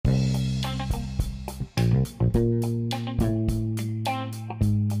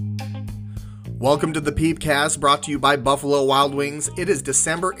Welcome to the Peepcast, brought to you by Buffalo Wild Wings. It is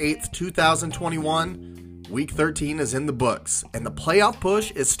December 8th, 2021. Week 13 is in the books, and the playoff push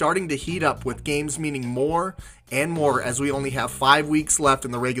is starting to heat up with games meaning more and more as we only have 5 weeks left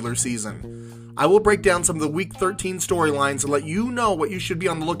in the regular season. I will break down some of the Week 13 storylines and let you know what you should be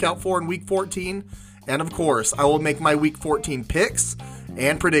on the lookout for in Week 14. And of course, I will make my Week 14 picks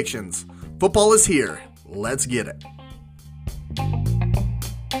and predictions. Football is here. Let's get it.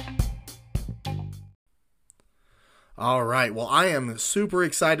 All right, well, I am super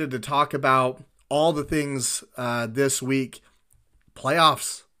excited to talk about all the things this week.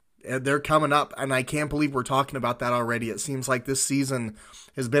 Playoffs, they're coming up, and I can't believe we're talking about that already. It seems like this season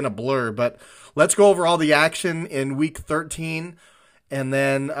has been a blur, but let's go over all the action in Week 13, and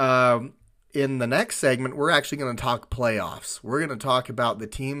then in the next segment, we're actually going to talk playoffs. We're going to talk about the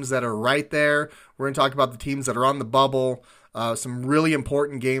teams that are right there. We're going to talk about the teams that are on the bubble. Some really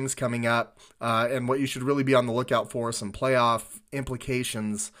important games coming up, and what you should really be on the lookout for, some playoff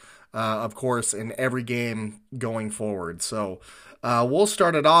implications, of course, in every game going forward. So we'll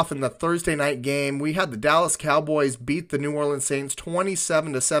start it off in the Thursday night game. We had the Dallas Cowboys beat the New Orleans Saints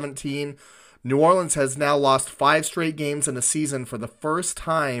 27-17. New Orleans has now lost 5 straight games in a season for the first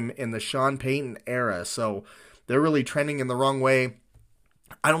time in the Sean Payton era. So they're really trending in the wrong way.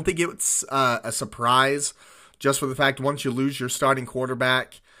 I don't think it's a surprise, just for the fact once you lose your starting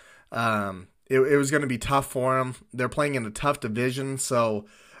quarterback, it was going to be tough for them. They're playing in a tough division, so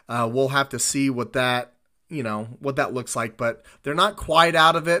we'll have to see what that looks like. But they're not quite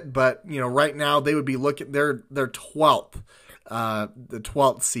out of it. But right now they would be looking. They're 12th, the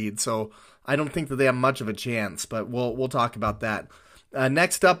 12th seed. So I don't think that they have much of a chance. But we'll talk about that.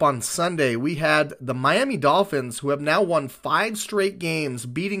 Next up on Sunday, we had the Miami Dolphins, who have now won 5 straight games,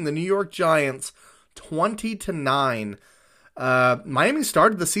 beating the New York Giants 20-9. Miami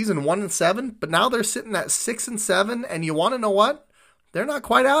started the season 1-7, but now they're sitting at 6-7. And you want to know what? They're not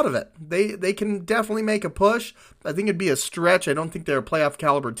quite out of it. They can definitely make a push. I think it'd be a stretch. I don't think they're a playoff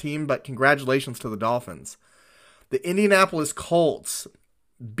caliber team, but congratulations to the Dolphins. The Indianapolis Colts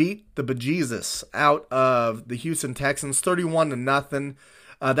beat the bejesus out of the Houston Texans 31-0.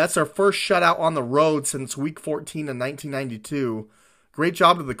 That's their first shutout on the road since Week 14 in 1992. Great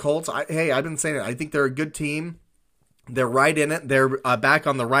job to the Colts. I've been saying it. I think they're a good team. They're right in it. They're back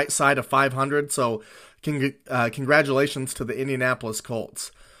on the right side of 500. So congratulations to the Indianapolis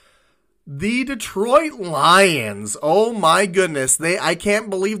Colts. The Detroit Lions. Oh my goodness. I can't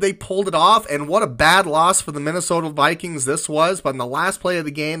believe they pulled it off. And what a bad loss for the Minnesota Vikings this was. But in the last play of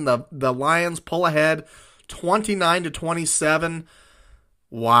the game, the Lions pull ahead 29-27.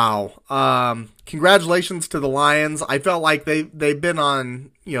 Wow. Congratulations to the Lions. I felt like they've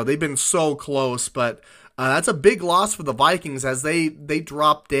been so close, but that's a big loss for the Vikings as they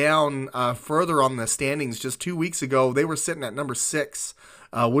dropped down further on the standings. Just 2 weeks ago, they were sitting at number 6,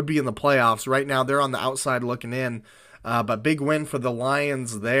 would be in the playoffs. Right now, they're on the outside looking in, but big win for the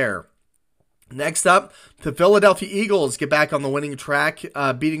Lions there. Next up, the Philadelphia Eagles get back on the winning track,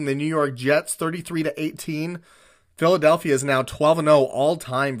 beating the New York Jets 33-18. Philadelphia is now 12-0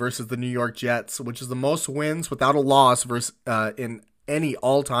 all-time versus the New York Jets, which is the most wins without a loss versus, in any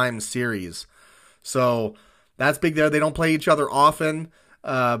all-time series. So that's big there. They don't play each other often,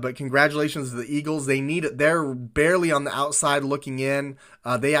 but congratulations to the Eagles. They need it. They're barely on the outside looking in.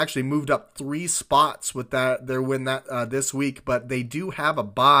 They actually moved up 3 spots with their win this week, but they do have a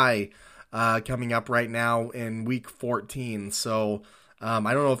bye coming up right now in Week 14. So I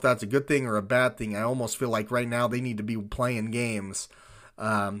don't know if that's a good thing or a bad thing. I almost feel like right now they need to be playing games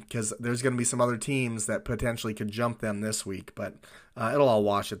because there's going to be some other teams that potentially could jump them this week, but it'll all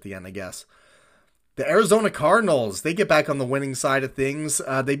wash at the end, I guess. The Arizona Cardinals, they get back on the winning side of things.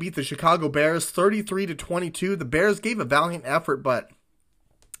 They beat the Chicago Bears 33-22. The Bears gave a valiant effort, but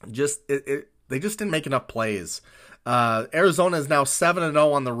they just didn't make enough plays. Arizona is now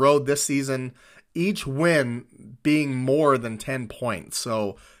 7-0 on the road this season, each win being more than 10 points.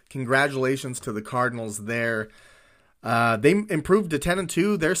 So congratulations to the Cardinals there. They improved to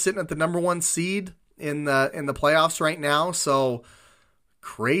 10-2. They're sitting at the number 1 seed in the playoffs right now. So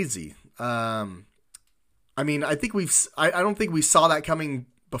crazy. I think I don't think we saw that coming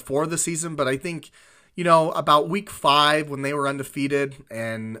before the season, but I think, about Week 5 when they were undefeated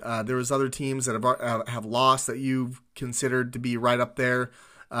and there was other teams that have lost that you've considered to be right up there.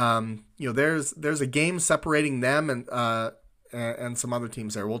 There's a game separating them and some other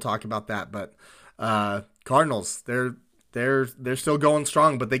teams there. We'll talk about that, but Cardinals, they're still going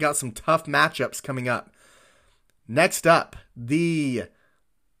strong, but they got some tough matchups coming up. Next up, the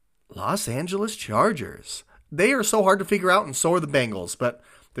Los Angeles Chargers. they are so hard to figure out, and so are the Bengals. But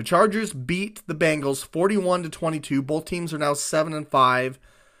the Chargers beat the Bengals 41-22. Both teams are now 7-5.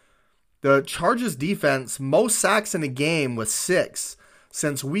 The Chargers defense, most sacks in a game with 6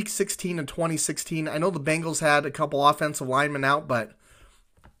 since week 16 in 2016. I know the Bengals had a couple offensive linemen out, but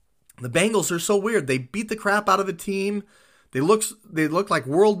the Bengals are so weird. They beat the crap out of a team. They look like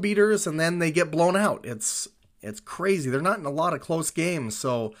world beaters, and then they get blown out. It's crazy. They're not in a lot of close games,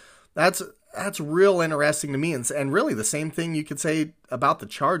 so that's real interesting to me. And really the same thing you could say about the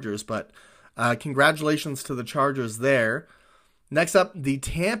Chargers, but congratulations to the Chargers there. Next up, the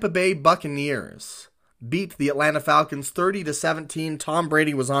Tampa Bay Buccaneers beat the Atlanta Falcons 30-17. Tom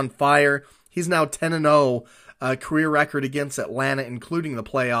Brady was on fire. He's now 10-0 career record against Atlanta, including the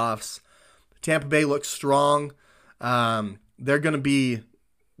playoffs. Tampa Bay looks strong. They're going to be,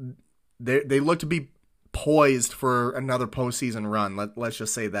 they look to be poised for another postseason run. Let's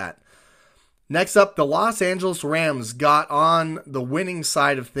just say that. Next up, the Los Angeles Rams got on the winning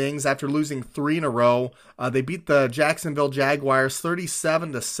side of things after losing 3 in a row. They beat the Jacksonville Jaguars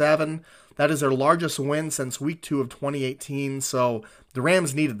 37-7. That is their largest win since week 2 of 2018. So the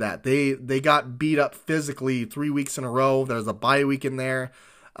Rams needed that. They got beat up physically 3 weeks in a row. There's a bye week in there.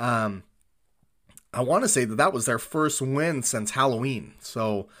 I want to say that was their first win since Halloween.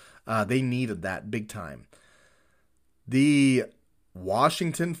 So they needed that big time. The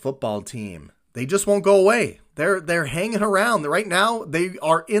Washington football team, they just won't go away. They're hanging around. Right now, they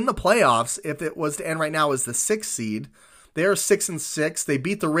are in the playoffs. If it was to end right now as the 6th seed, they are 6-6. They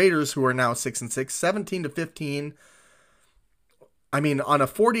beat the Raiders, who are now 6-6, 17-15. I mean, on a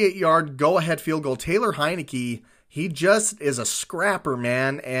 48-yard go-ahead field goal, Taylor Heineke, he just is a scrapper,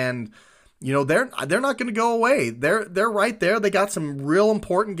 man. And you know, they're not going to go away. They're right there. They got some real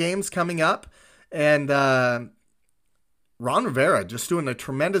important games coming up, and Ron Rivera just doing a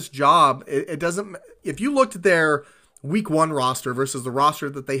tremendous job. It doesn't. If you looked at their week 1 roster versus the roster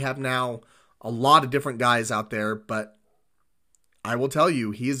that they have now, a lot of different guys out there, but I will tell you,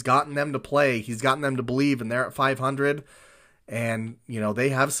 he's gotten them to play. He's gotten them to believe, and they're at 500, and you know, they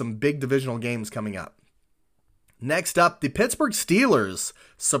have some big divisional games coming up. Next up, the Pittsburgh Steelers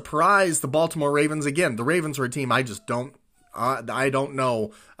surprised the Baltimore Ravens again. The Ravens are a team I just don't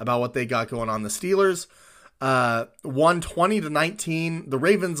know about what they got going on. The Steelers won 20-19. The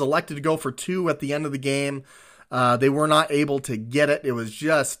Ravens elected to go for 2 at the end of the game. They were not able to get it. It was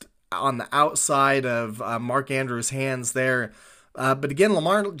just on the outside of Mark Andrews' hands there. But again,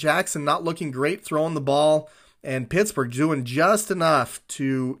 Lamar Jackson not looking great throwing the ball, and Pittsburgh doing just enough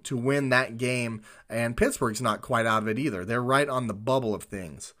to win that game. And Pittsburgh's not quite out of it either. They're right on the bubble of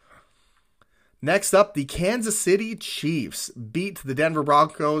things. Next up, the Kansas City Chiefs beat the Denver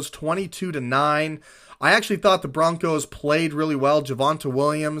Broncos 22-9. I actually thought the Broncos played really well. Javonte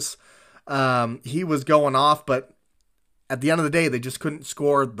Williams, he was going off, but at the end of the day, they just couldn't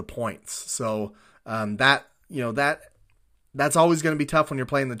score the points. So that's always going to be tough when you're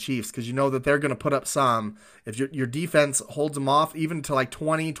playing the Chiefs, because you know that they're going to put up some. If your defense holds them off even to like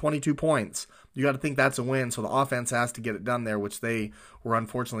 20, 22 points, you got to think that's a win. So the offense has to get it done there, which they were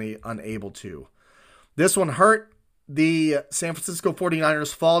unfortunately unable to. This one hurt. The San Francisco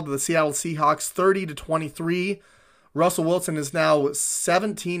 49ers fall to the Seattle Seahawks 30-23. Russell Wilson is now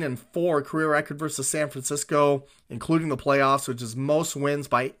 17-4 career record versus San Francisco, including the playoffs, which is most wins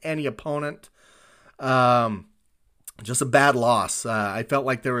by any opponent. Just a bad loss. I felt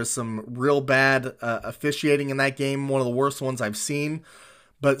like there was some real bad officiating in that game, one of the worst ones I've seen.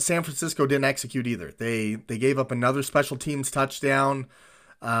 But San Francisco didn't execute either. They gave up another special teams touchdown.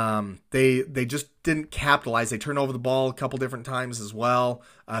 They just didn't capitalize. They turned over the ball a couple different times as well,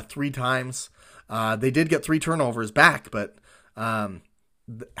 3 times. They did get 3 turnovers back, but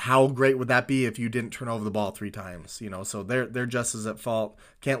how great would that be if you didn't turn over the ball 3 times? You know, so they're just as at fault.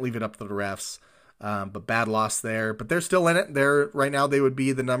 Can't leave it up to the refs. But bad loss there. But they're still in it. Right now they would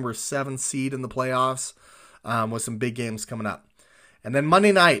be the number 7 seed in the playoffs, with some big games coming up. And then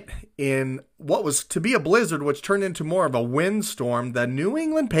Monday night, in what was to be a blizzard, which turned into more of a windstorm, the New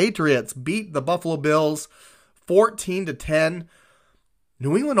England Patriots beat the Buffalo Bills 14-10.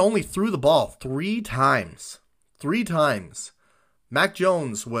 New England only threw the ball 3 times. 3 times. Mac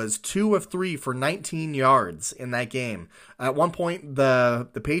Jones was 2 of 3 for 19 yards in that game. At one point, the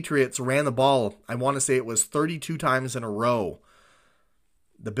Patriots ran the ball, I want to say it was 32 times in a row.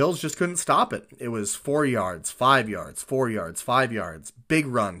 The Bills just couldn't stop it. It was 4 yards, 5 yards, 4 yards, 5 yards. Big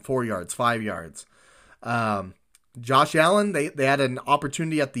run, 4 yards, 5 yards. Josh Allen, they had an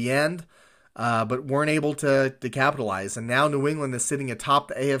opportunity at the end, but weren't able to capitalize. And now New England is sitting atop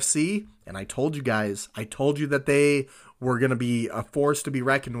the AFC. And I told you that they were going to be a force to be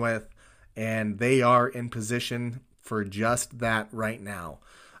reckoned with. and they are in position for just that right now.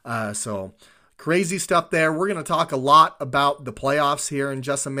 So crazy stuff there. We're going to talk a lot about the playoffs here in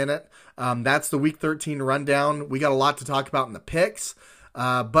just a minute. That's the Week 13 rundown. We got a lot to talk about in the picks.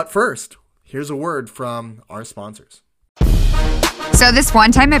 But first, here's a word from our sponsors. So this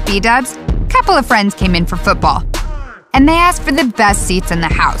one time at B-Dubs, a couple of friends came in for football. And they asked for the best seats in the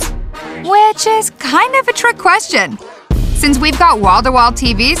house, which is kind of a trick question, since we've got wall-to-wall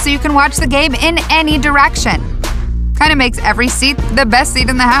TV so you can watch the game in any direction. Kind of makes every seat the best seat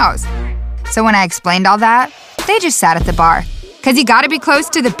in the house. So when I explained all that, they just sat at the bar, because you gotta be close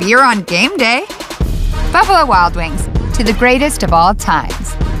to the beer on game day. Buffalo Wild Wings, to the greatest of all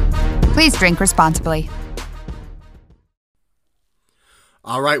times. Please drink responsibly.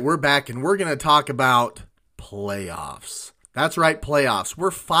 All right, we're back, and we're going to talk about playoffs. That's right, playoffs.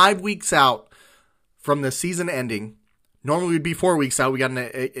 We're 5 weeks out from the season ending. Normally we'd be 4 weeks out. We got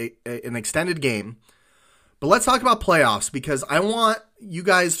an extended game. But let's talk about playoffs, because I want you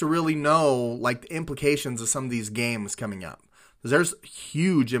guys to really know like the implications of some of these games coming up. Because there's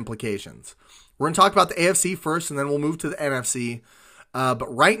huge implications. We're going to talk about the AFC first, and then we'll move to the NFC.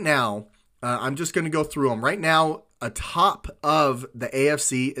 But right now, I'm just going to go through them. Right now, atop of the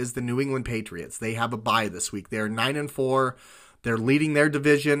AFC is the New England Patriots. They have a bye this week. They're 9-4. They're leading their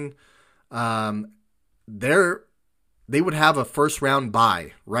division. They would have a first round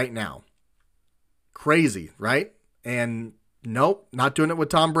bye right now. Crazy, right? And nope, not doing it with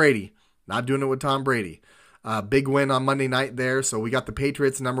Tom Brady. Not doing it with Tom Brady. Big win on Monday night there. So we got the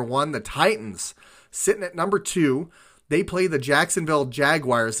Patriots number 1. The Titans sitting at number 2. They play the Jacksonville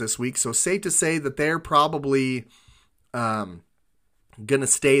Jaguars this week. So safe to say that they're probably going to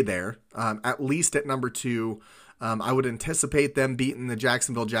stay there, at least at number 2. I would anticipate them beating the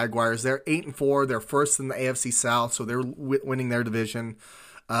Jacksonville Jaguars. They're 8-4. They're first in the AFC South, so they're winning their division.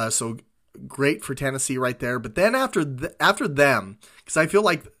 So great for Tennessee right there. But then after them, because I feel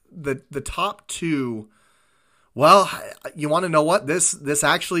like the top 2, well, you want to know what? This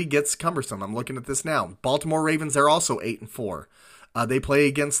actually gets cumbersome. I'm looking at this now. Baltimore Ravens, they're also 8-4. They play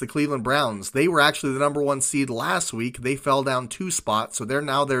against the Cleveland Browns. They were actually the number 1 seed last week. They fell down 2 spots, so they're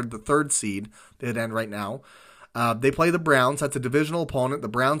the 3rd seed. They'd end right now. They play the Browns. That's a divisional opponent. The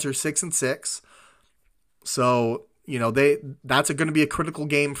Browns are 6-6. So, that's going to be a critical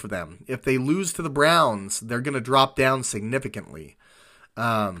game for them. If they lose to the Browns, they're going to drop down significantly.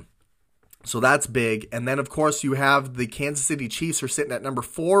 So that's big. And then, of course, you have the Kansas City Chiefs are sitting at number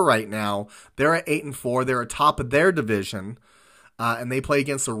 4 right now. They're at 8-4. They're atop of their division. And they play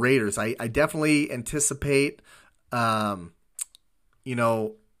against the Raiders. I definitely anticipate, the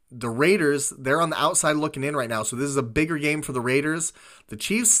Raiders, they're on the outside looking in right now. So this is a bigger game for the Raiders. The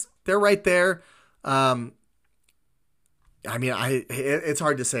Chiefs, they're right there. It's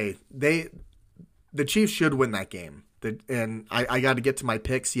hard to say. The Chiefs should win that game. And I got to get to my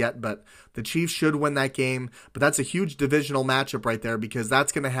picks yet, but the Chiefs should win that game. But that's a huge divisional matchup right there, because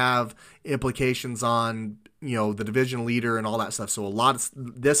that's going to have implications on the division leader and all that stuff. So a lot of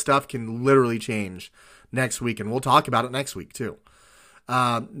this stuff can literally change next week, and we'll talk about it next week too.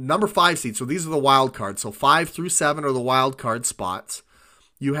 Number 5 seed. So these are the wild cards. So 5 through 7 are the wild card spots.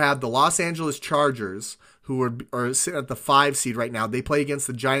 You have the Los Angeles Chargers, who are sitting at the 5 seed right now. They play against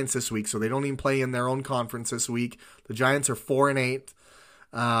the Giants this week, so they don't even play in their own conference this week. The Giants are 4-8.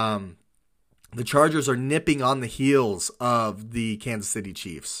 The Chargers are nipping on the heels of the Kansas City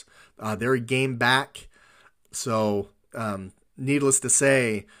Chiefs. They're a game back. So, needless to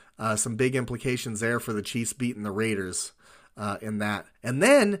say, some big implications there for the Chiefs beating the Raiders in that. And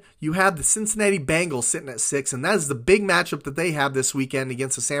then you have the Cincinnati Bengals sitting at 6, and that is the big matchup that they have this weekend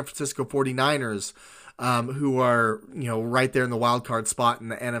against the San Francisco 49ers, who are right there in the wild card spot in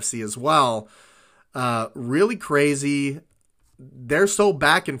the NFC as well. Really crazy. They're so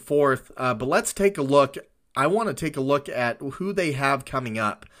back and forth. But let's take a look. I want to take a look at who they have coming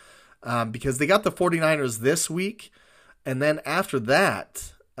up. Because they got the 49ers this week, and then after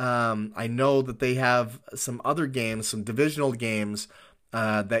that, I know that they have some other games, some divisional games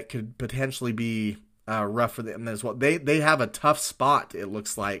that could potentially be rough for them as well. They have a tough spot, it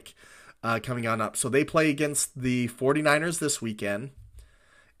looks like, coming on up. So they play against the 49ers this weekend,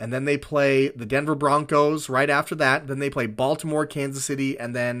 and then they play the Denver Broncos right after that. Then they play Baltimore, Kansas City,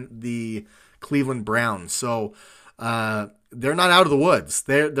 and then the Cleveland Browns. So they're not out of the woods.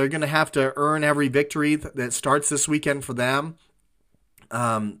 They're going to have to earn every victory that starts this weekend for them.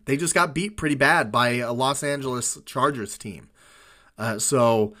 They just got beat pretty bad by a Los Angeles Chargers team.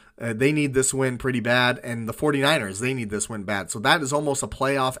 So they need this win pretty bad, and the 49ers, they need this win bad. So that is almost a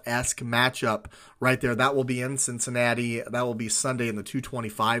playoff-esque matchup right there. That will be in Cincinnati. That will be Sunday in the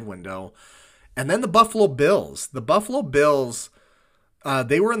 2:25 window. And then the Buffalo Bills. The Buffalo Bills,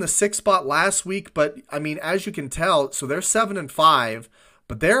 they were in the 6th spot last week, but, I mean, as you can tell, so they're 7-5,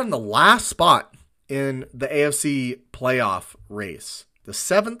 but they're in the last spot in the AFC playoff race. The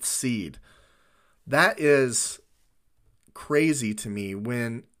 7th seed. That is crazy to me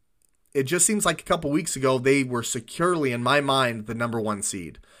when it just seems like a couple weeks ago they were securely, in my mind, the number 1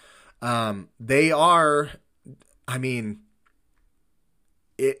 seed. They are, I mean,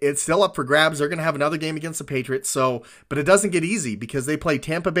 it's still up for grabs. They're going to have another game against the Patriots, but it doesn't get easy because they play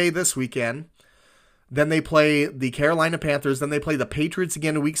Tampa Bay this weekend. Then they play the Carolina Panthers. Then they play the Patriots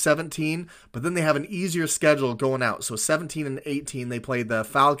again in week 17. But then they have an easier schedule going out. So 17 and 18, they play the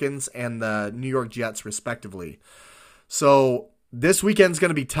Falcons and the New York Jets, respectively. So this weekend's going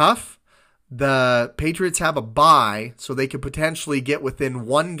to be tough. The Patriots have a bye, so they could potentially get within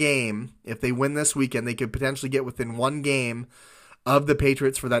 1 game. If they win this weekend, they could potentially get within 1 game of the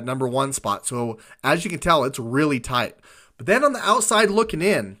Patriots for that number 1 spot. So as you can tell, it's really tight. But then on the outside looking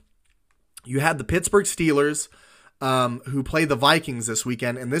in, you had the Pittsburgh Steelers, who play the Vikings this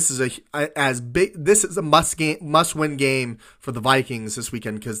weekend, and this is a must-win game for the Vikings this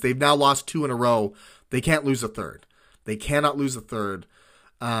weekend because they've now lost 2 in a row. They can't lose a third. They cannot lose a third.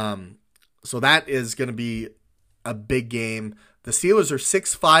 So that is going to be a big game. The Steelers are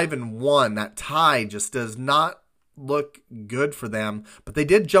 6-5-1. That tie just does not look good for them, but they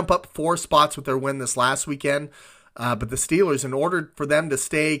did jump up 4 spots with their win this last weekend. But the Steelers, in order for them to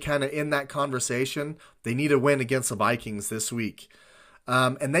stay kind of in that conversation, they need a win against the Vikings this week.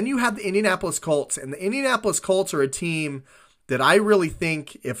 And then you have the Indianapolis Colts, and the Indianapolis Colts are a team that I really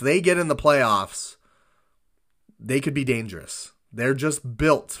think if they get in the playoffs, they could be dangerous. They're just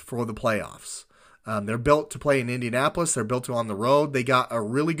built for the playoffs. They're built to play in Indianapolis. They're built to on the road. They got a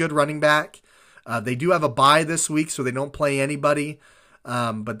really good running back. They do have a bye this week, so they don't play anybody.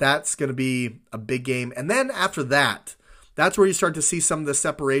 But that's going to be a big game. And then after that, that's where you start to see some of the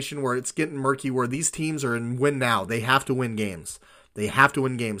separation where it's getting murky, where these teams are in win now. They have to win games. They have to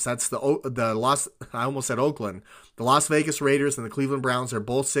win games. That's the I almost said Oakland. The Las Vegas Raiders and the Cleveland Browns are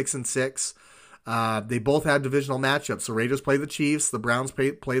both 6-6. They both have divisional matchups. The Raiders play the Chiefs. The Browns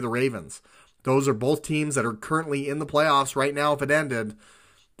play the Ravens. Those are both teams that are currently in the playoffs right now. If it ended,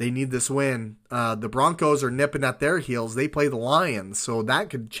 they need this win. The Broncos are nipping at their heels. They play the Lions, so that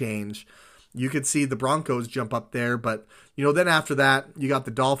could change. You could see the Broncos jump up there, but then after that, you got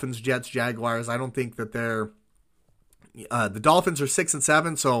the Dolphins, Jets, Jaguars. I don't think that they're the Dolphins are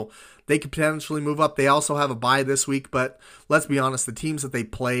 6-7, so they could potentially move up. They also have a bye this week, but let's be honest, the teams that they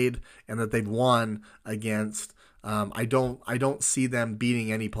played and that they've won against, I don't see them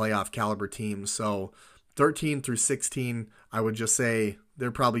beating any playoff caliber teams. So 13 through 16, I would just say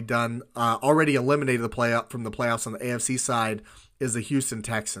they're probably done. Already eliminated from the playoffs on the AFC side is the Houston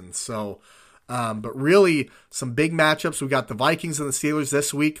Texans. So, but really some big matchups. We got the Vikings and the Steelers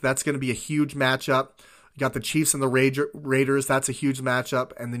this week. That's going to be a huge matchup. You got the Chiefs and the Raiders. That's a huge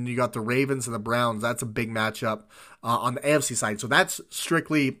matchup. And then you got the Ravens and the Browns. That's a big matchup on the AFC side. So that's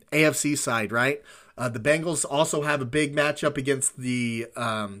strictly AFC side, right? The Bengals also have a big matchup against the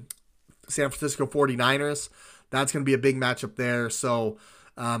San Francisco 49ers. That's going to be a big matchup there. So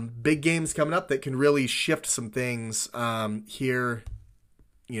big games coming up that can really shift some things here,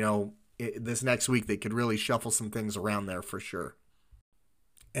 this next week. They could really shuffle some things around there for sure.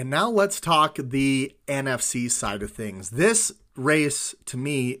 And now let's talk the NFC side of things. This race, to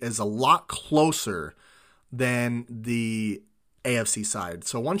me, is a lot closer than the AFC side.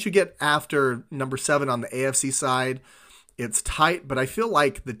 So once you get after number 7 on the AFC side, it's tight, but I feel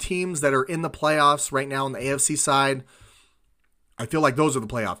like the teams that are in the playoffs right now on the AFC side, I feel like those are the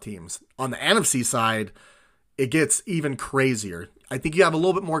playoff teams. On the NFC side, it gets even crazier. I think you have a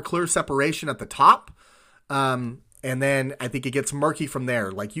little bit more clear separation at the top. And then I think it gets murky from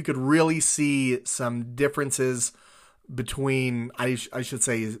there. Like you could really see some differences between, I should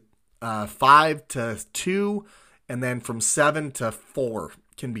say, 5 to 2, and then from 7 to 4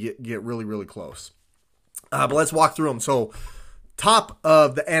 can get really, really close. But let's walk through them. So top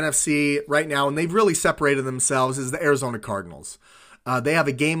of the NFC right now, and they've really separated themselves, is the Arizona Cardinals. They have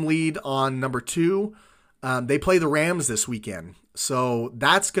a game lead on number 2. They play the Rams this weekend. So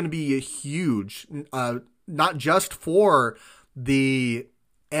that's going to be a huge, not just for the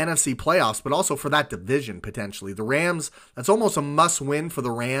NFC playoffs, but also for that division potentially. The Rams, that's almost a must-win for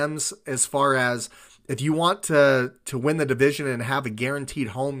the Rams as far as if you want to win the division and have a guaranteed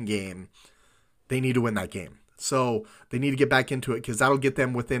home game, they need to win that game. So they need to get back into it because that'll get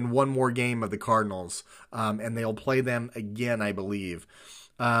them within one more game of the Cardinals. And they'll play them again, I believe.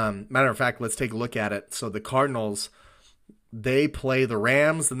 Matter of fact, let's take a look at it. So the Cardinals, they play the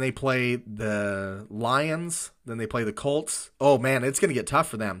Rams, then they play the Lions, then they play the Colts. Oh, man, it's going to get tough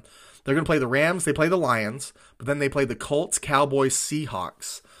for them. They're going to play the Rams, they play the Lions, but then they play the Colts, Cowboys,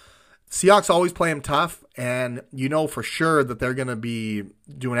 Seahawks. Seahawks always play them tough, and you know for sure that they're going to be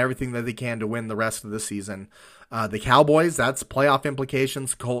doing everything that they can to win the rest of the season. The Cowboys, that's playoff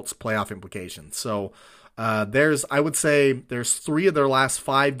implications. Colts, playoff implications. So I would say there's 3 of their last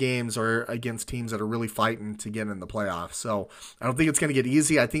 5 games are against teams that are really fighting to get in the playoffs. So I don't think it's going to get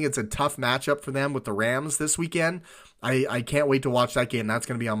easy. I think it's a tough matchup for them with the Rams this weekend. I can't wait to watch that game. That's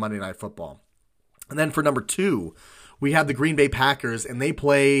going to be on Monday Night Football. And then for number 2, we have the Green Bay Packers, and they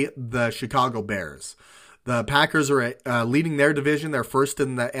play the Chicago Bears. The Packers are leading their division. They're first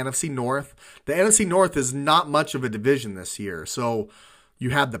in the NFC North. The NFC North is not much of a division this year. So you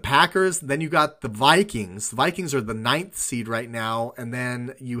have the Packers, then you got the Vikings. The Vikings are the 9th seed right now, and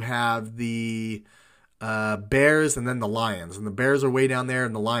then you have the Bears and then the Lions. And the Bears are way down there,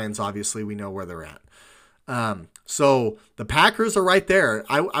 and the Lions, obviously, we know where they're at. So the Packers are right there.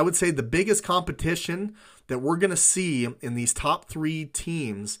 I would say the biggest competition that we're going to see in these top 3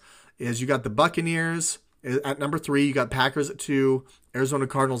 teams is you got the Buccaneers at number 3, you got Packers at 2, Arizona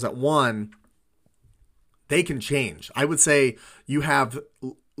Cardinals at 1. They can change. I would say you have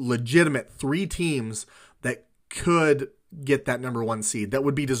legitimate 3 teams that could get that number 1 seed, that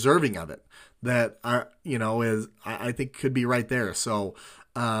would be deserving of it, that are, I think could be right there. So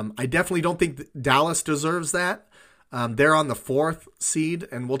I definitely don't think Dallas deserves that. They're on the 4th seed,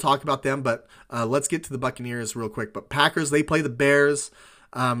 and we'll talk about them, but let's get to the Buccaneers real quick. But Packers, they play the Bears,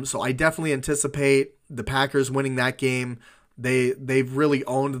 so I definitely anticipate the Packers winning that game. They've really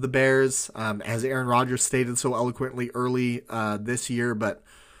owned the Bears, as Aaron Rodgers stated so eloquently early this year, but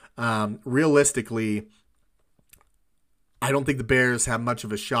realistically, I don't think the Bears have much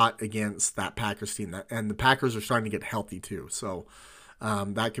of a shot against that Packers team, and the Packers are starting to get healthy too, so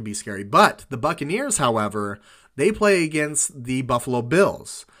that could be scary. But the Buccaneers, however, they play against the Buffalo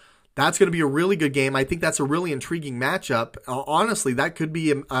Bills. That's going to be a really good game. I think that's a really intriguing matchup. Honestly, that could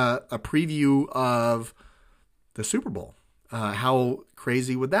be a preview of the Super Bowl. How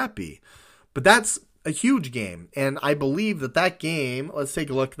crazy would that be? But that's a huge game. And I believe that game, let's take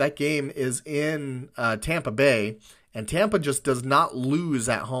a look, that game is in Tampa Bay. And Tampa just does not lose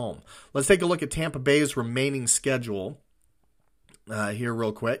at home. Let's take a look at Tampa Bay's remaining schedule here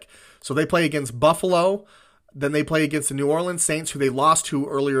real quick. So they play against Buffalo. Then they play against the New Orleans Saints, who they lost to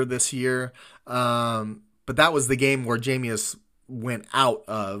earlier this year. But that was the game where Jameis went out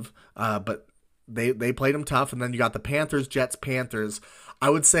of. But they played them tough. And then you got the Panthers, Jets, Panthers. I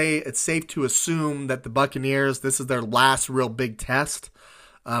would say it's safe to assume that the Buccaneers, this is their last real big test.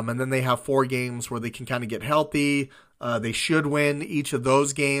 And then they have 4 games where they can kind of get healthy. They should win each of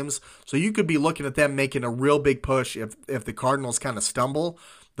those games. So you could be looking at them making a real big push if the Cardinals kind of stumble.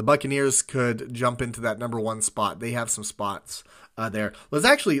 The Buccaneers could jump into that number 1 spot. They have some spots there.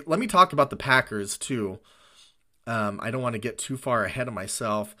 Let me talk about the Packers too. I don't want to get too far ahead of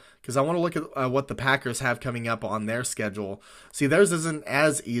myself because I want to look at what the Packers have coming up on their schedule. See, theirs isn't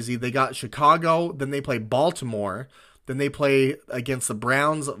as easy. They got Chicago, then they play Baltimore, then they play against the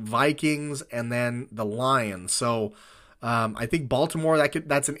Browns, Vikings, and then the Lions. So I think Baltimore,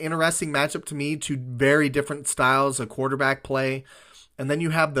 that's an interesting matchup to me. 2 very different styles of quarterback play. And then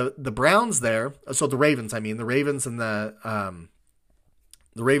you have the Browns there. So the Ravens, the Ravens and the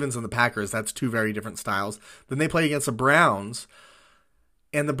Ravens and the Packers, that's 2 very different styles. Then they play against the Browns.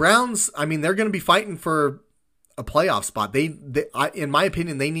 And the Browns, they're going to be fighting for a playoff spot. In my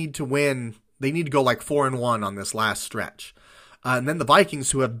opinion, they need to win. They need to go like 4-1 on this last stretch. And then the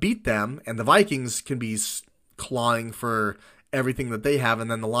Vikings, who have beat them, and the Vikings can be clawing for everything that they have, and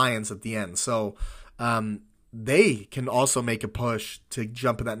then the Lions at the end. So they can also make a push to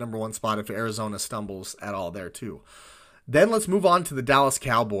jump in that number 1 spot if Arizona stumbles at all there too. Then let's move on to the Dallas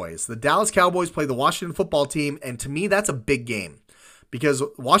Cowboys. The Dallas Cowboys play the Washington Football Team, and to me, that's a big game because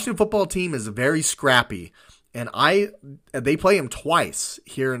Washington Football Team is very scrappy, and they play them twice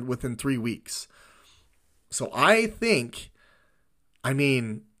here within 3 weeks. So I think,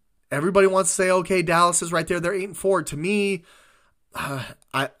 everybody wants to say, okay, Dallas is right there. They're 8-4. To me,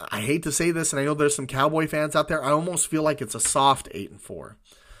 I hate to say this, and I know there's some Cowboy fans out there. I almost feel like it's a soft 8-4.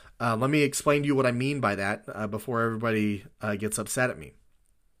 Let me explain to you what I mean by that before everybody gets upset at me.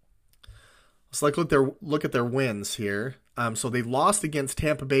 Let's look at their wins here. So they lost against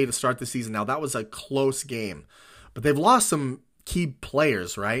Tampa Bay to start the season. Now, that was a close game, but they've lost some key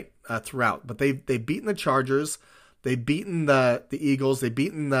players, right, throughout. But they've beaten the Chargers, they've beaten the Eagles, they've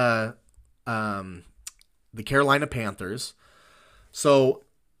beaten the Carolina Panthers. So,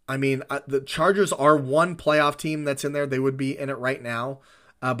 I mean, the Chargers are one playoff team that's in there. They would be in it right now.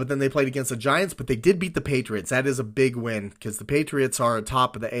 But then they played against the Giants, but they did beat the Patriots. That is a big win because the Patriots are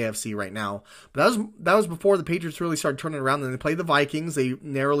atop of the AFC right now. But that was before the Patriots really started turning around. Then they played the Vikings. They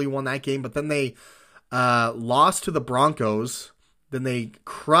narrowly won that game, but then they lost to the Broncos. Then they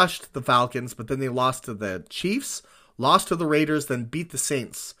crushed the Falcons, but then they lost to the Chiefs, lost to the Raiders, then beat the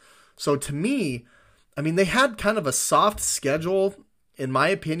Saints. So to me, I mean, they had kind of a soft schedule, in my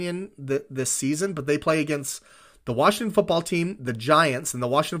opinion, this season, but they play against the Washington football team, the Giants, and the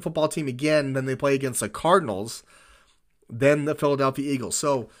Washington football team again. Then they play against the Cardinals, then the Philadelphia Eagles.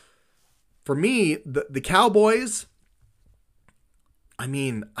 So for me, the Cowboys, I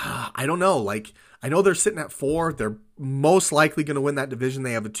mean, I don't know. Like, I know they're sitting at 4. They're most likely going to win that division.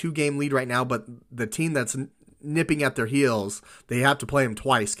 They have a 2-game lead right now, but the team that's nipping at their heels, they have to play them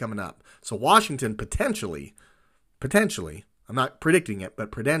twice coming up. So Washington potentially, I'm not predicting it,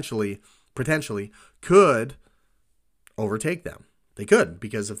 but potentially could overtake them. They could,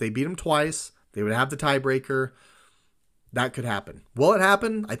 because if they beat them twice, they would have the tiebreaker. That could happen. Will it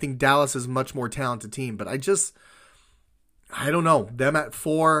happen? I think Dallas is a much more talented team, but I don't know. Them at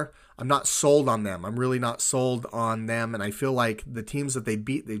 4, I'm not sold on them. I'm really not sold on them, and I feel like the teams that they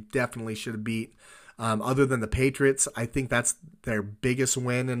beat, they definitely should have beat. Other than the Patriots, I think that's their biggest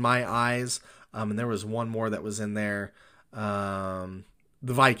win in my eyes. And there was one more that was in there.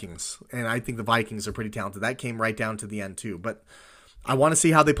 The Vikings, and I think the Vikings are pretty talented. That came right down to the end too. But I want to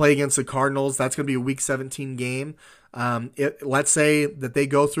see how they play against the Cardinals. That's going to be a Week 17 game. Let's say that they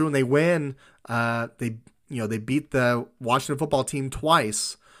go through and they win. They beat the Washington football team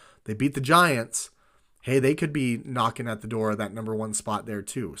twice. They beat the Giants. Hey, they could be knocking at the door of that number 1 spot there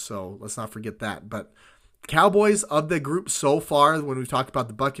too. So let's not forget that. But Cowboys of the group so far, when we've talked about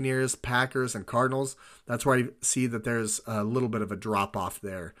the Buccaneers, Packers, and Cardinals, that's where I see that there's a little bit of a drop-off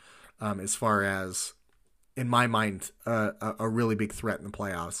there as far as, in my mind, a really big threat in the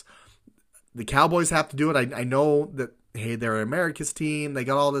playoffs. The Cowboys have to do it. I know that, hey, they're America's team. They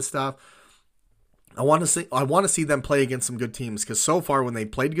got all this stuff. I want to see them play against some good teams, because so far when they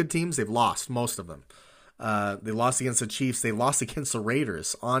played good teams, they've lost most of them. They lost against the Chiefs. They lost against the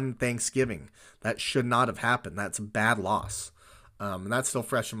Raiders on Thanksgiving. That should not have happened. That's a bad loss. And that's still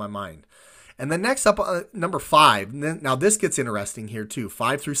fresh in my mind. And then next up, number 5. Now this gets interesting here too.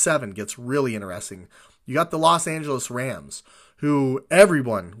 5 through 7 gets really interesting. You got the Los Angeles Rams, who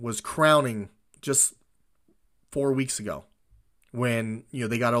everyone was crowning just 4 weeks ago when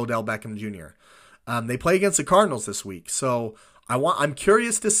they got Odell Beckham Jr. They play against the Cardinals this week. So I'm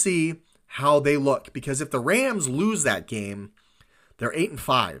curious to see how they look, because if the Rams lose that game, they're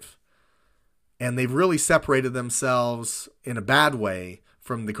 8-5, and they've really separated themselves in a bad way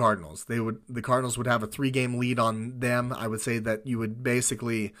from the Cardinals. The Cardinals would have a 3-game lead on them. I would say that you would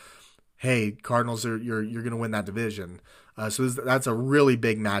basically, hey, Cardinals you're going to win that division. So that's a really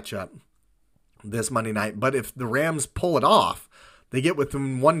big matchup this Monday night. But if the Rams pull it off, they get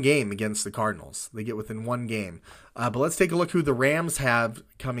within 1 game against the Cardinals. They get within 1 game. But let's take a look who the Rams have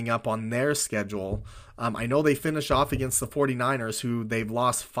coming up on their schedule. I know they finish off against the 49ers, who they've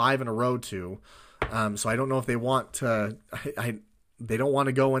lost 5 in a row to. So I don't know if they want to. They don't want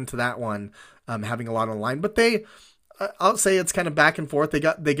to go into that one having a lot on the line. But I'll say it's kind of back and forth. They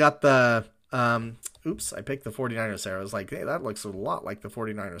got the. Oops, I picked the 49ers there. I was like, hey, that looks a lot like the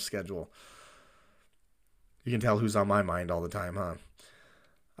 49ers schedule. You can tell who's on my mind all the time, huh?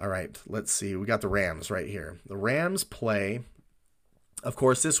 All right, let's see. We got the Rams right here. The Rams play, of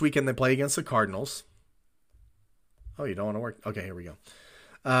course, this weekend they play against the Cardinals. Oh, you don't want to work? Okay, here we go.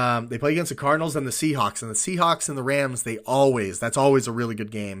 They play against the Cardinals and the Seahawks. And the Seahawks and the Rams, that's always a really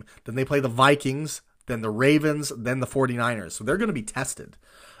good game. Then they play the Vikings, then the Ravens, then the 49ers. So they're going to be tested.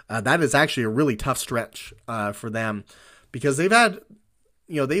 That is actually a really tough stretch for them, because they've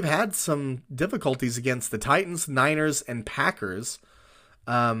had some difficulties against the Titans, Niners, and Packers.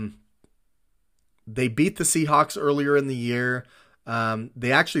 They beat the Seahawks earlier in the year.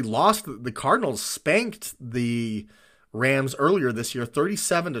 They actually lost. The Cardinals spanked the Rams earlier this year,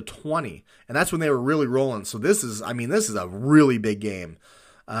 37-20, and that's when they were really rolling. So this is a really big game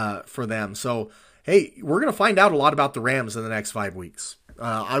for them. So hey, we're gonna find out a lot about the Rams in the next 5 weeks.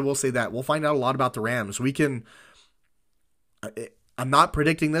 I will say that we'll find out a lot about the Rams. I'm not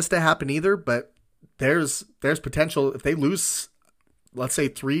predicting this to happen either, but there's potential if they lose, let's say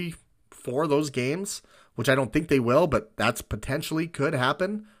 3-4 of those games, which I don't think they will, but that's potentially could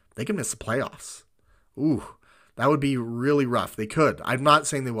happen. They can miss the playoffs. Ooh, That would be really rough. They could. I'm not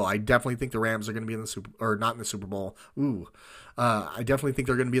saying they will. I definitely think the Rams are going to be in the not in the Super Bowl. I definitely think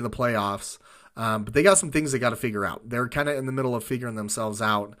they're going to be in the playoffs. But they got some things they got to figure out. They're kind of in the middle of figuring themselves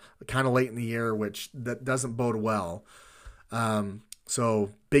out, kind of late in the year, which that doesn't bode well.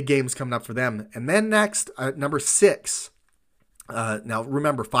 So big games coming up for them. And then next, number 6. Now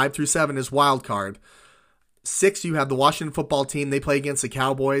remember, 5 through 7 is wild card. 6, you have the Washington football team. They play against the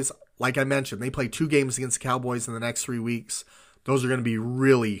Cowboys. Like I mentioned, they play 2 games against the Cowboys in the next 3 weeks. Those are going to be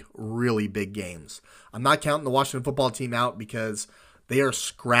really, really big games. I'm not counting the Washington football team out because they are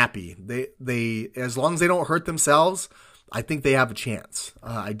scrappy. They as long as they don't hurt themselves, I think they have a chance.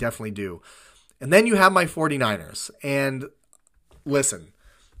 I definitely do. And then you have my 49ers. And listen,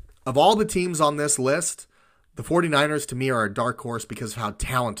 of all the teams on this list, the 49ers to me are a dark horse because of how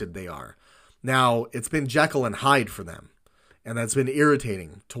talented they are. Now, it's been Jekyll and Hyde for them. And that's been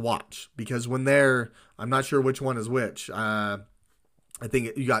irritating to watch because when I'm not sure which one is which. I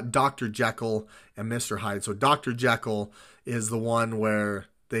think you got Dr. Jekyll and Mr. Hyde. So Dr. Jekyll is the one where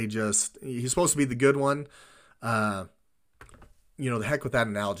he's supposed to be the good one. The heck with that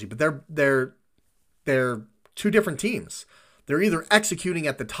analogy. But they're 2 different teams. They're either executing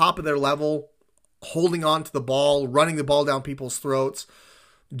at the top of their level, holding on to the ball, running the ball down people's throats.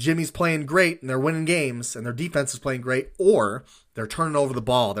 Jimmy's playing great and they're winning games and their defense is playing great, or they're turning over the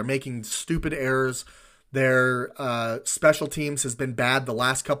ball. They're making stupid errors. Their special teams has been bad the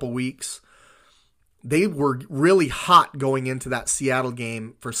last couple weeks. They were really hot going into that Seattle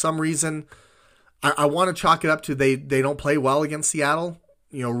game. For some reason, I want to chalk it up to they don't play well against Seattle.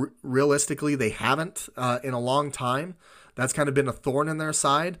 Realistically, they haven't in a long time. That's kind of been a thorn in their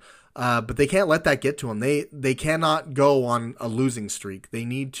side. But they can't let that get to them. They cannot go on a losing streak. They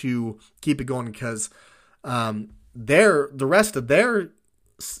need to keep it going because the rest of their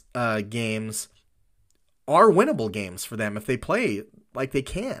games are winnable games for them if they play like they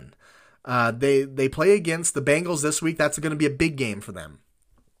can. They play against the Bengals this week. That's going to be a big game for them.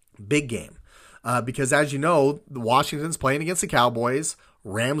 Big game. Because as you know, the Washington's playing against the Cowboys.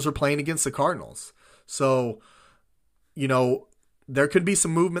 Rams are playing against the Cardinals. So, there could be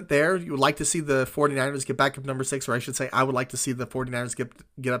some movement there. You would like to see the 49ers get back up number 6, or I should say I would like to see the 49ers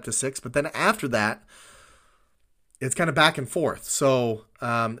get up to 6. But then after that, it's kind of back and forth. So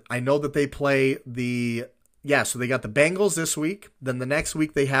I know that they play so they got the Bengals this week. Then the next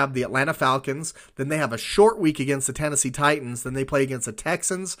week they have the Atlanta Falcons. Then they have a short week against the Tennessee Titans. Then they play against the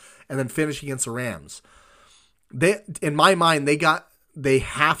Texans and then finish against the Rams. In my mind, they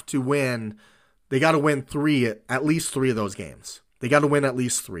have to win. They got to win at least 3 of those games. They got to win at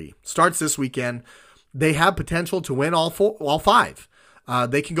least 3. Starts this weekend. They have potential to win all 5.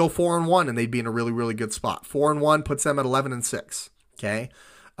 They can go 4-1 and they'd be in a really, really good spot. 4-1 puts them at 11-6. Okay.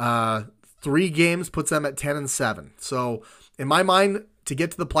 3 games puts them at 10-7. So in my mind, to get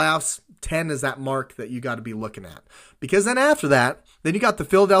to the playoffs, 10 is that mark that you got to be looking at. Because then after that, then you got the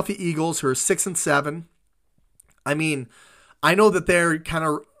Philadelphia Eagles who are 6-7. I mean, I know that they're kind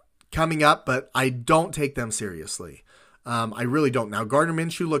of coming up, but I don't take them seriously. I really don't. Now, Gardner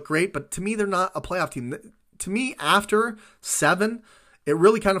Minshew looked great, but to me, they're not a playoff team. To me, after 7, it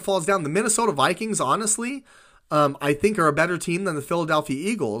really kind of falls down. The Minnesota Vikings, honestly, I think are a better team than the Philadelphia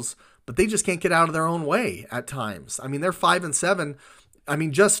Eagles, but they just can't get out of their own way at times. I mean, they're 5-7. I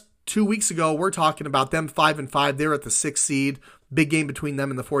mean, just 2 weeks ago, we're talking about them 5-5. They're at the 6th seed. Big game between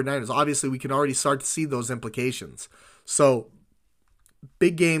them and the 49ers. Obviously, we can already start to see those implications. So,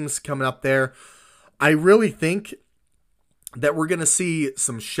 big games coming up there. I really think that we're going to see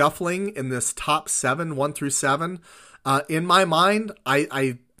some shuffling in this top 7, 1 through 7. In my mind,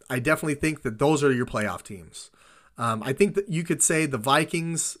 I definitely think that those are your playoff teams. I think that you could say the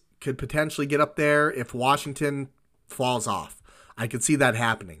Vikings could potentially get up there if Washington falls off. I could see that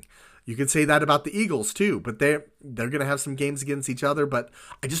happening. You could say that about the Eagles too, but they're going to have some games against each other. But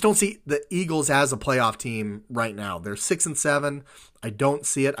I just don't see the Eagles as a playoff team right now. They're 6-7. I don't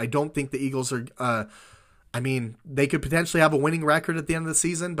see it. I don't think the Eagles are. They could potentially have a winning record at the end of the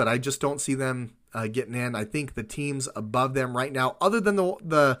season, but I just don't see them getting in. I think the teams above them right now, other than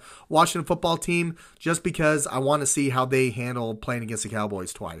the Washington football team, just because I want to see how they handle playing against the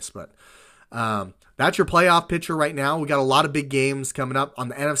Cowboys twice. But that's your playoff picture right now. We got a lot of big games coming up on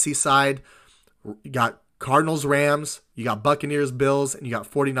the NFC side. You got Cardinals, Rams, you got Buccaneers, Bills, and you got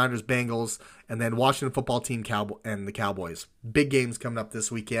 49ers, Bengals, and then Washington football team and the Cowboys. Big games coming up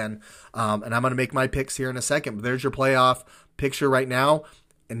this weekend. And I'm going to make my picks here in a second. But there's your playoff picture right now.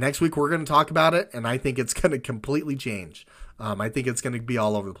 And next week we're going to talk about it, and I think it's going to completely change. I think it's going to be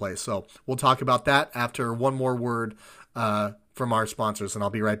all over the place. So we'll talk about that after one more word from our sponsors, and I'll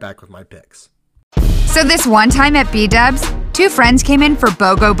be right back with my picks. So this one time at B-Dubs, two friends came in for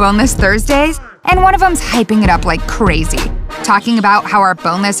BOGO Boneless Thursdays, and one of them's hyping it up like crazy, talking about how our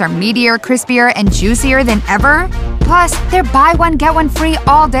boneless are meatier, crispier, and juicier than ever. Plus, they're buy one, get one free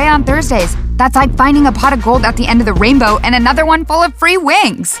all day on Thursdays. That's like finding a pot of gold at the end of the rainbow and another one full of free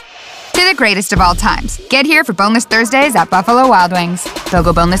wings. To the greatest of all times. Get here for Boneless Thursdays at Buffalo Wild Wings.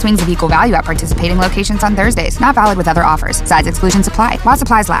 BOGO Boneless Wings of equal value at participating locations on Thursdays. Not valid with other offers. Size exclusions apply. While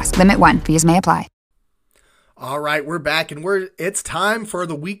supplies last. Limit 1. Fees may apply. All right, we're back, and it's time for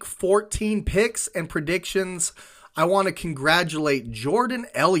the Week 14 picks and predictions. I want to congratulate Jordan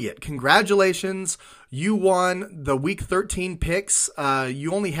Elliott. Congratulations. You won the Week 13 picks.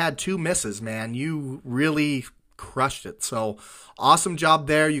 You only had 2 misses, man. You really crushed it. So awesome job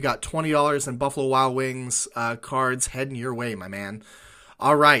there. You got $20 in Buffalo Wild Wings cards heading your way, my man.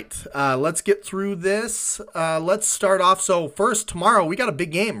 All right, let's get through this. Let's start off. So first, tomorrow, we got a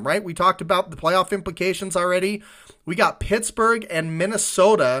big game, right? We talked about the playoff implications already. We got Pittsburgh and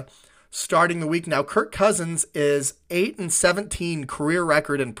Minnesota starting the week. Now, Kirk Cousins is 8-17 career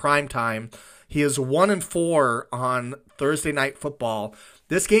record in primetime. He is 1-4 on Thursday Night Football.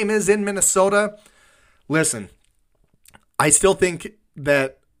 This game is in Minnesota. Listen, I still think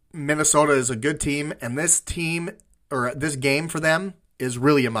that Minnesota is a good team, and this game for them is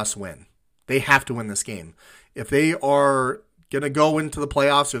really a must-win. They have to win this game. If they are going to go into the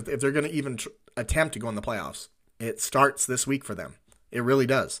playoffs, if they're going to even attempt to go in the playoffs, it starts this week for them. It really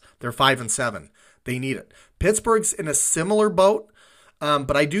does. They're 5-7. They need it. Pittsburgh's in a similar boat,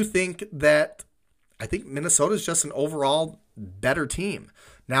 but I do think that Minnesota's just an overall better team.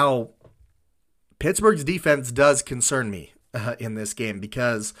 Now, Pittsburgh's defense does concern me in this game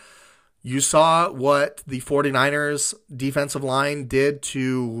because you saw what the 49ers defensive line did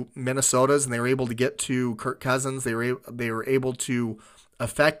to Minnesota's, and they were able to get to Kirk Cousins. They were able to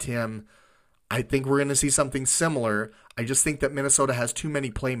affect him. I think we're going to see something similar. I just think that Minnesota has too many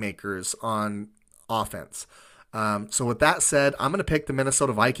playmakers on offense. So with that said, I'm going to pick the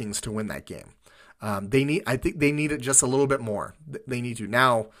Minnesota Vikings to win that game. I think they need it just a little bit more. They need to.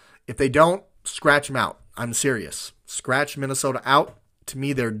 Now, if they don't, scratch them out. I'm serious. Scratch Minnesota out. To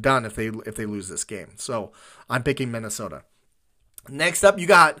me, they're done if they lose this game. So I'm picking Minnesota. Next up, you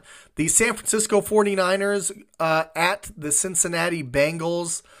got the San Francisco 49ers at the Cincinnati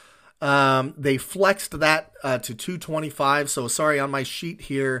Bengals. They flexed that to 225. So sorry, on my sheet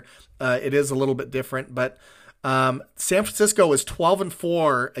here, it is a little bit different. But San Francisco is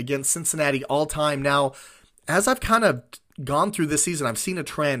 12-4 against Cincinnati all time. Now, as I've kind of gone through this season, I've seen a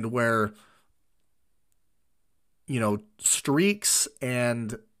trend where streaks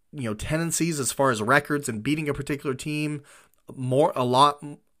and, tendencies as far as records and beating a particular team a lot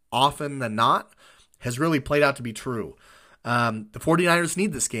often than not has really played out to be true. The 49ers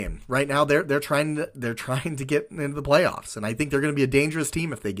need this game. Right now they're trying to get into the playoffs, and I think they're going to be a dangerous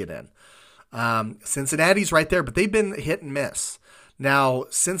team if they get in. Cincinnati's right there, but they've been hit and miss. Now,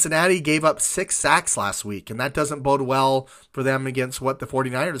 Cincinnati gave up 6 sacks last week, and that doesn't bode well for them against what the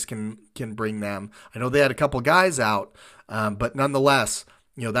 49ers can bring them. I know they had a couple guys out, but nonetheless,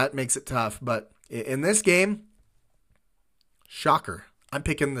 that makes it tough. But in this game, shocker. I'm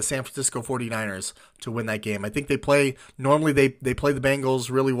picking the San Francisco 49ers to win that game. I think they play the Bengals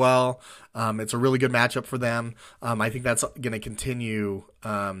really well. It's a really good matchup for them. I think that's going to continue.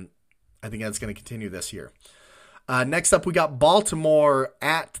 This year. Next up, we got Baltimore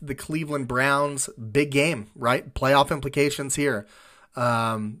at the Cleveland Browns. Big game, right? Playoff implications here.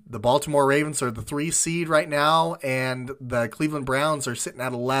 The Baltimore Ravens are the 3 seed right now, and the Cleveland Browns are sitting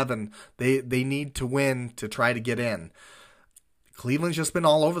at 11. They need to win to try to get in. Cleveland's just been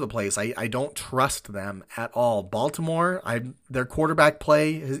all over the place. I don't trust them at all. Baltimore, their quarterback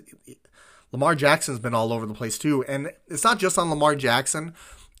play, Lamar Jackson's been all over the place too. And it's not just on Lamar Jackson.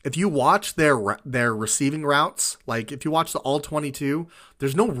 If you watch their receiving routes, like if you watch the All-22,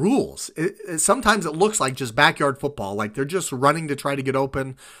 there's no rules. Sometimes it looks like just backyard football. Like they're just running to try to get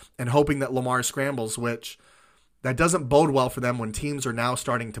open and hoping that Lamar scrambles, which that doesn't bode well for them when teams are now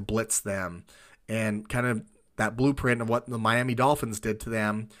starting to blitz them. And kind of that blueprint of what the Miami Dolphins did to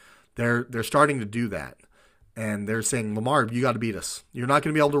them, they're starting to do that. And they're saying, Lamar, you got to beat us. You're not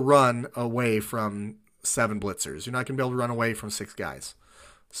going to be able to run away from 7 blitzers. You're not going to be able to run away from 6 guys.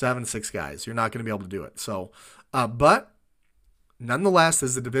 6 guys. You're not going to be able to do it. So, but nonetheless,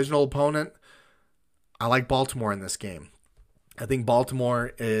 as a divisional opponent, I like Baltimore in this game. I think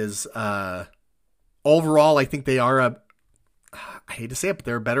Baltimore is, overall, I think they are I hate to say it, but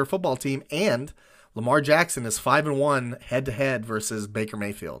they're a better football team. And Lamar Jackson is 5-1 head-to-head versus Baker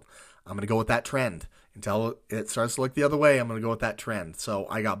Mayfield. I'm going to go with that trend. Until it starts to look the other way, I'm going to go with that trend. So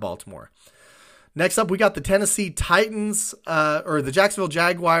I got Baltimore. Next up, we got the Tennessee Titans, or the Jacksonville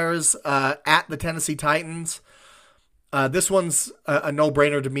Jaguars at the Tennessee Titans. This one's a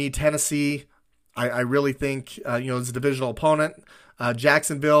no-brainer to me. Tennessee, I really think, it's a divisional opponent.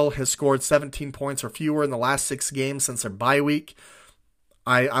 Jacksonville has scored 17 points or fewer in the last 6 games since their bye week.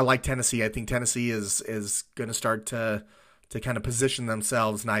 I like Tennessee. I think Tennessee is going to start to kind of position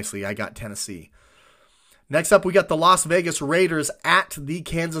themselves nicely. I got Tennessee. Next up, we got the Las Vegas Raiders at the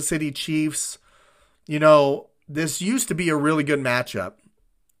Kansas City Chiefs. This used to be a really good matchup.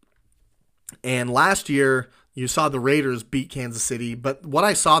 And last year, you saw the Raiders beat Kansas City. But what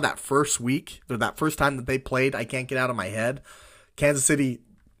I saw that first week, or that first time that they played, I can't get out of my head. Kansas City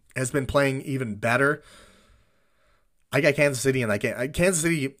has been playing even better. I got Kansas City, and Kansas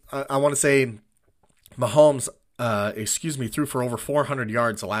City, I want to say Mahomes, threw for over 400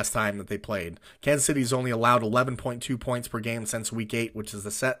 yards the last time that they played. Kansas City's only allowed 11.2 points per game since week 8, which is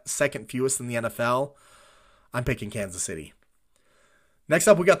the second fewest in the NFL. I'm picking Kansas City. Next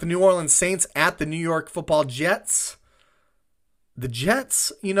up, we got the New Orleans Saints at the New York Football Jets. The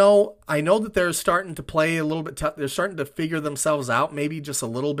Jets, I know that they're starting to play a little bit tough. They're starting to figure themselves out, maybe just a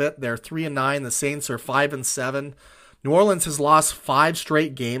little bit. They're 3-9. The Saints are 5-7. New Orleans has lost 5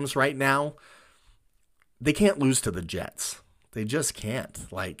 straight games right now. They can't lose to the Jets. They just can't.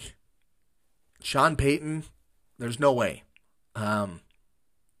 Sean Payton, there's no way.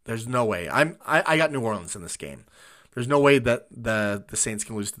 There's no way. I got New Orleans in this game. There's no way that the Saints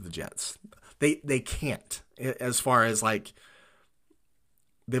can lose to the Jets. They can't. As far as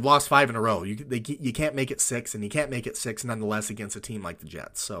they've lost 5 in a row. You can't make it 6, and you can't make it 6 nonetheless against a team like the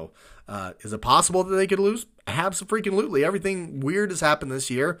Jets. So, is it possible that they could lose? Absolutely. Everything weird has happened this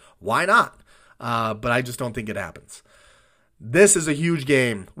year. Why not? But I just don't think it happens. This is a huge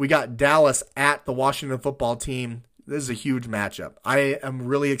game. We got Dallas at the Washington Football Team. This is a huge matchup. I am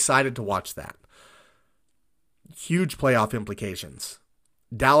really excited to watch that. Huge playoff implications.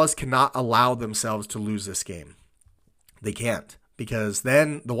 Dallas cannot allow themselves to lose this game. They can't, because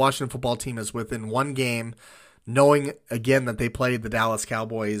then the Washington Football Team is within 1 game, knowing again that they played the Dallas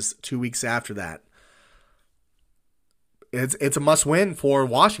Cowboys 2 weeks after that. It's a must-win for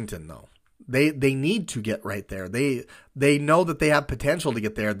Washington, though. They need to get right there. They know that they have potential to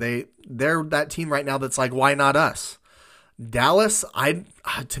get there. They're that team right now that's like, why not us? Dallas,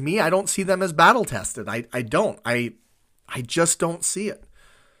 to me, I don't see them as battle tested. I don't. I just don't see it.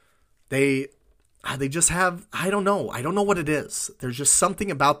 They just have, I don't know what it is. There's just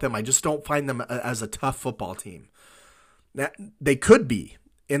something about them. I just don't find them as a tough football team. That they could be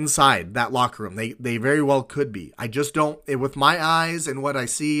inside that locker room. They very well could be. I just don't, with my eyes and what I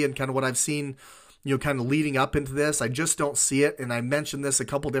see and kind of what I've seen, kind of leading up into this, I just don't see it. And I mentioned this a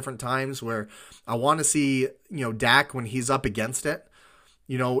couple different times where I want to see, Dak when he's up against it.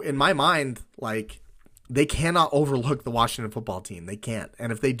 In my mind, they cannot overlook the Washington Football Team. They can't.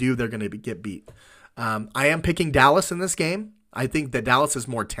 And if they do, they're going to get beat. I am picking Dallas in this game. I think that Dallas is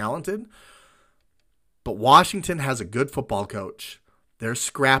more talented. But Washington has a good football coach. They're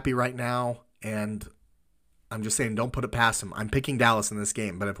scrappy right now, and I'm just saying, don't put it past them. I'm picking Dallas in this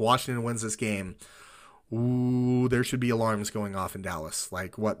game, but if Washington wins this game, there should be alarms going off in Dallas.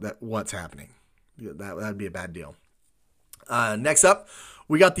 What's happening? That'd be a bad deal. Next up,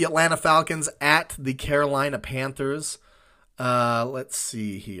 we got the Atlanta Falcons at the Carolina Panthers. Let's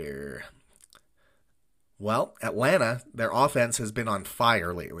see here. Well, Atlanta, their offense has been on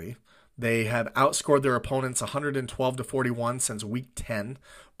fire lately. They have outscored their opponents 112-41 since week 10.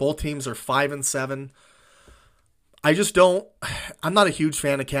 Both teams are 5-7. I'm not a huge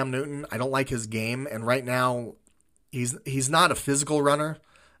fan of Cam Newton. I don't like his game. And right now, he's not a physical runner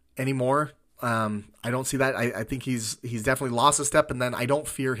anymore. I don't see that. I think he's definitely lost a step, and then I don't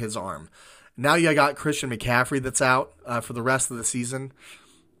fear his arm. Now you got Christian McCaffrey that's out for the rest of the season.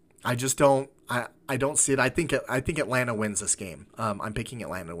 I just don't. I don't see it. I think Atlanta wins this game. I'm picking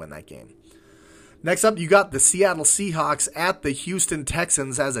Atlanta to win that game. Next up, you got the Seattle Seahawks at the Houston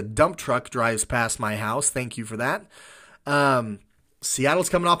Texans as a dump truck drives past my house. Thank you for that. Seattle's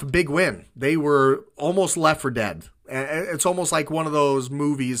coming off a big win. They were almost left for dead. It's almost like one of those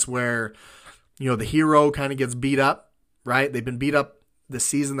movies where, the hero kind of gets beat up, right? They've been beat up this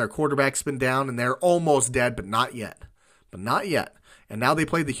season. Their quarterback's been down, and they're almost dead, but not yet. And now they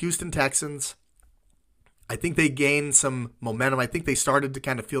play the Houston Texans. I think they gained some momentum. I think they started to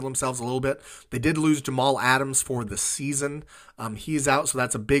kind of feel themselves a little bit. They did lose Jamal Adams for the season. He's out, so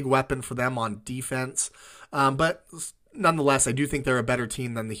that's a big weapon for them on defense. But nonetheless, I do think they're a better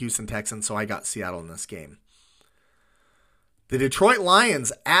team than the Houston Texans, so I got Seattle in this game. The Detroit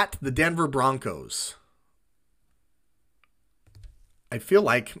Lions at the Denver Broncos. I feel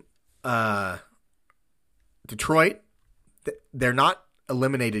like Detroit, they're not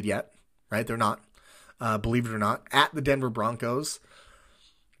eliminated yet, right? They're not, believe it or not, at the Denver Broncos.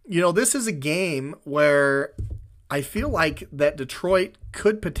 This is a game where I feel like that Detroit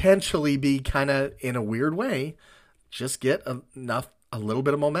could potentially be kind of, in a weird way, just get a little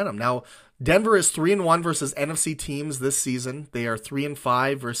bit of momentum. Now, Denver is 3-1 versus NFC teams this season. They are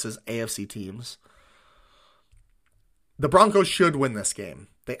 3-5 versus AFC teams. The Broncos should win this game.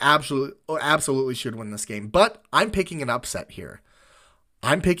 They absolutely should win this game. But I'm picking an upset here.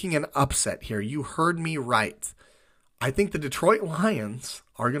 You heard me right. I think the Detroit Lions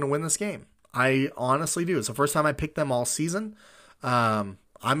are going to win this game. I honestly do. It's the first time I picked them all season. I'm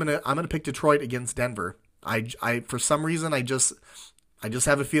gonna pick Detroit against Denver. I for some reason I just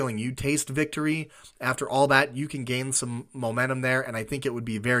have a feeling you taste victory after all that. You can gain some momentum there, and I think it would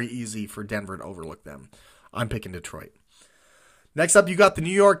be very easy for Denver to overlook them. I'm picking Detroit. Next up, you got the New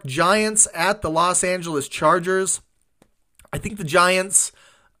York Giants at the Los Angeles Chargers. I think the Giants,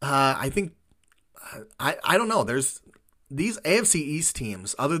 I don't know. There's these AFC East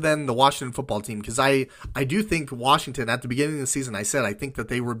teams, other than the Washington football team, because I do think Washington, at the beginning of the season, I said I think that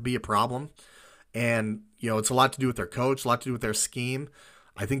they would be a problem. And, it's a lot to do with their coach, a lot to do with their scheme.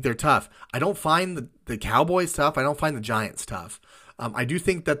 I think they're tough. I don't find the Cowboys tough. I don't find the Giants tough. I do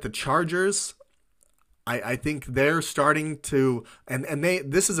think that the Chargers, I think they're starting to, and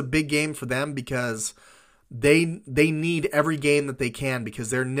this is a big game for them because they need every game that they can because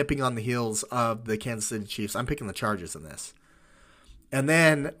they're nipping on the heels of the Kansas City Chiefs. I'm picking the Chargers in this. And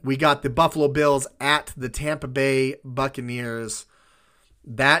then we got the Buffalo Bills at the Tampa Bay Buccaneers.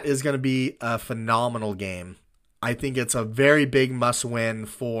 That is going to be a phenomenal game. I think it's a very big must-win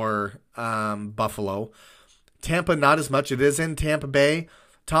for Buffalo. Tampa, not as much. It is in Tampa Bay.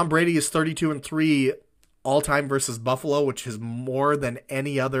 Tom Brady is 32-3 all-time versus Buffalo, which is more than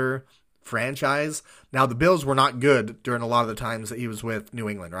any other franchise. Now, the Bills were not good during a lot of the times that he was with New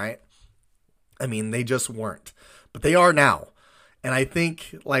England, right? I mean, they just weren't. But they are now. And I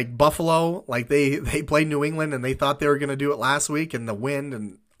think, like Buffalo, like they played New England and they thought they were going to do it last week, and the wind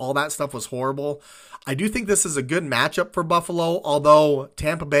and all that stuff was horrible. I do think this is a good matchup for Buffalo, although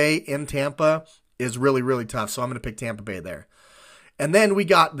Tampa Bay in Tampa is really, really tough. So I'm going to pick Tampa Bay there. And then we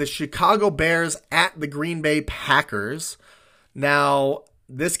got the Chicago Bears at the Green Bay Packers. Now,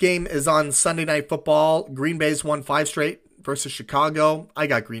 this game is on Sunday Night Football. Green Bay's won 5 straight versus Chicago. I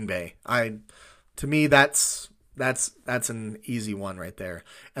got Green Bay. To me, that's an easy one right there.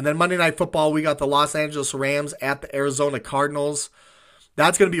 And then Monday Night Football, we got the Los Angeles Rams at the Arizona Cardinals.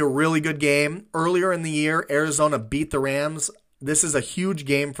 That's going to be a really good game. Earlier in the year, Arizona beat the Rams. This is a huge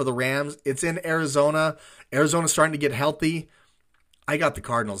game for the Rams. It's in Arizona. Arizona's starting to get healthy. I got the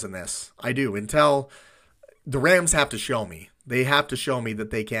Cardinals in this. I do. Until the Rams have to show me. They have to show me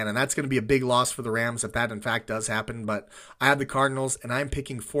that they can, and that's going to be a big loss for the Rams if that in fact does happen. But I have the Cardinals, and I'm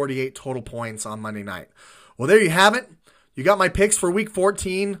picking 48 total points on Monday night. Well, there you have it. You got my picks for Week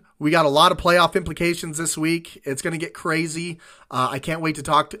 14. We got a lot of playoff implications this week. It's going to get crazy. I can't wait to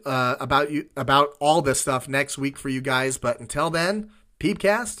talk about all this stuff next week for you guys. But until then,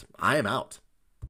 Peepcast, I am out.